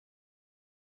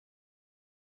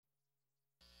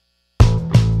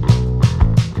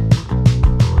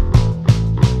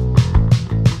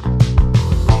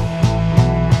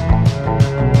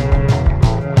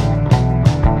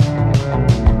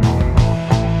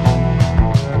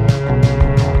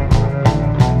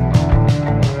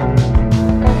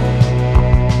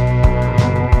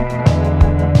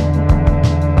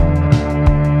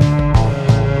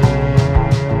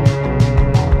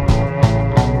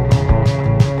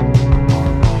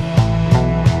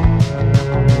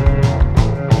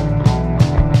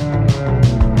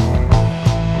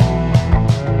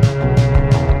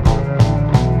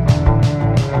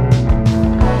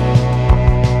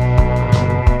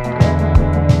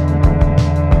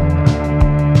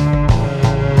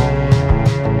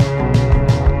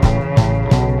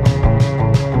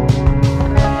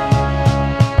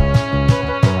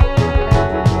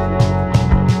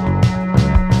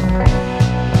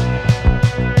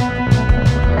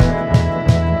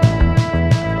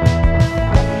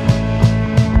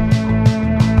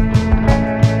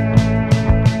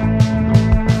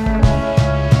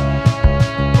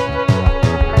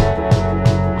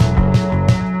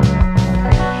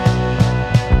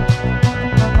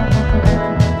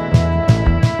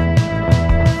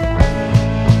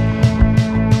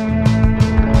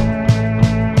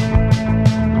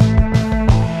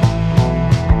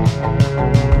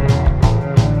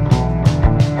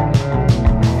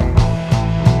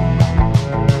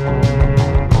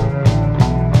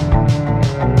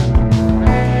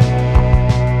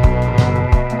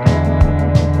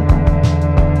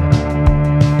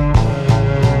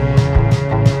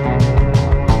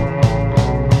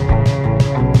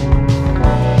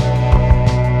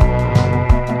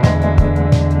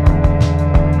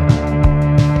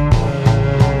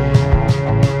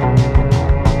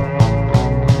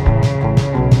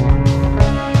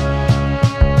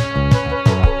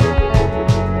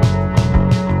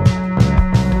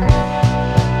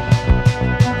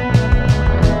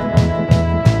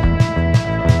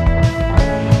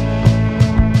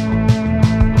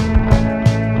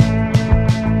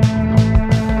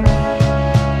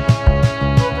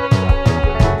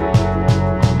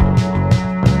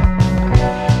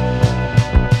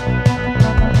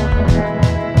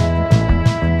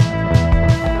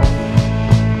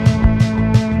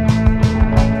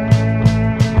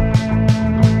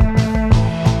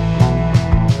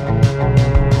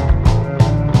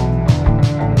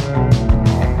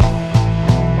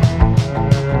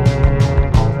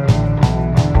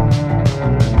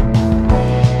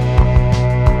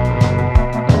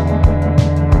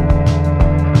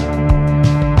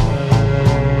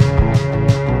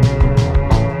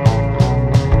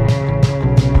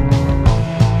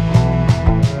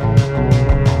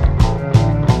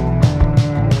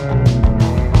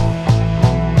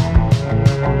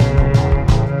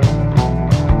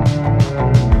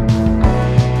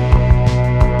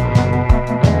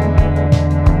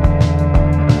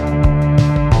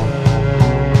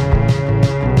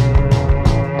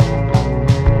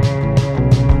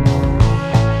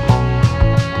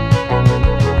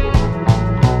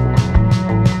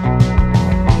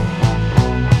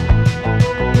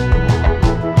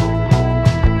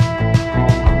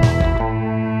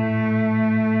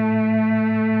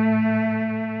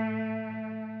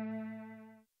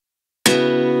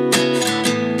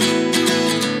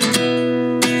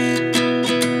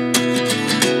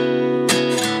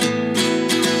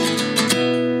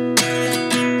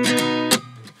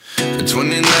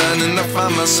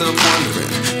myself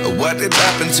wondering, what did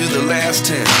happen to the last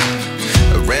 10?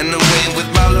 I ran away with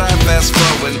my life, fast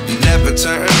forward, never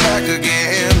turn back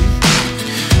again.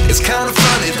 It's kinda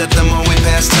funny that the more we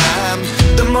pass time,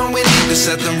 the more we need to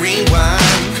set the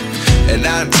rewind. And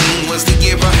 19 was the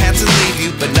year I had to leave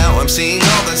you, but now I'm seeing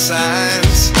all the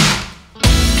signs.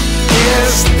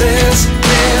 Is this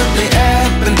really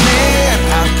happening?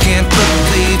 I can't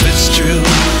believe it's true.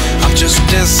 I'm just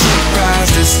as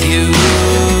surprised as you.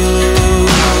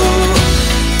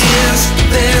 Is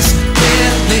this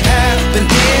really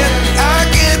happening? I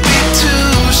can't be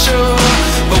too sure,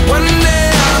 but one day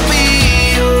I'll be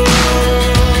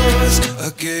yours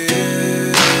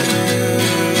again.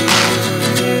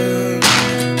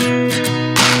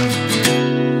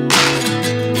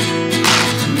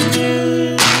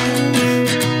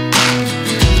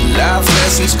 Life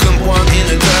lessons come one in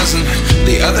a dozen,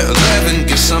 the other 11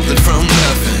 give something from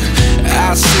nothing.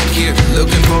 I sit here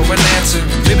looking for an answer.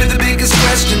 Maybe the biggest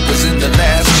question was in the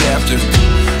last chapter.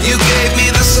 You gave me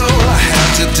the soul I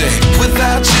have today.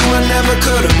 Without you I never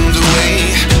could have moved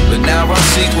away, but now I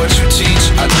see what you teach.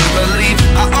 I do believe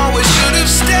I always should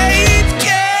have stayed.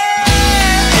 Yeah.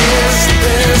 Is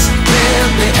this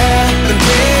really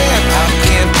happening? I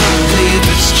can't believe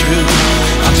it's true.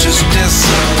 I'm just as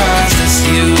surprised as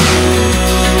you.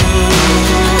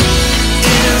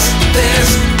 Is this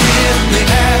really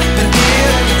happening?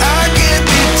 I can't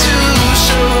be too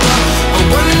sure, but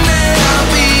one day I'll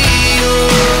be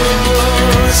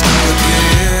yours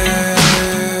again.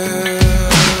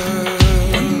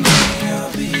 One day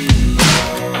I'll be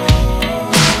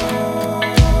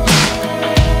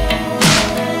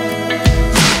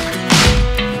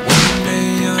One day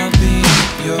I'll be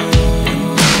yours.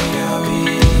 One day I'll be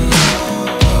yours.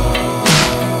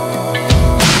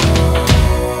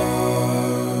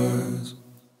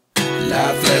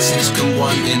 Life lessons come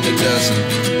one in a dozen,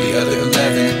 the other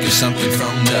 11 give something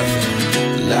from nothing.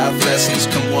 Life lessons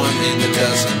come one in a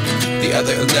dozen, the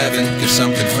other 11 give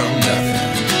something from nothing.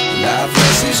 Life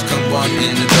lessons come one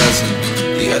in a dozen,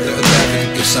 the other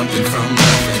 11 give something from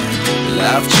nothing.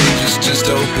 Life changes just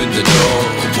open the door.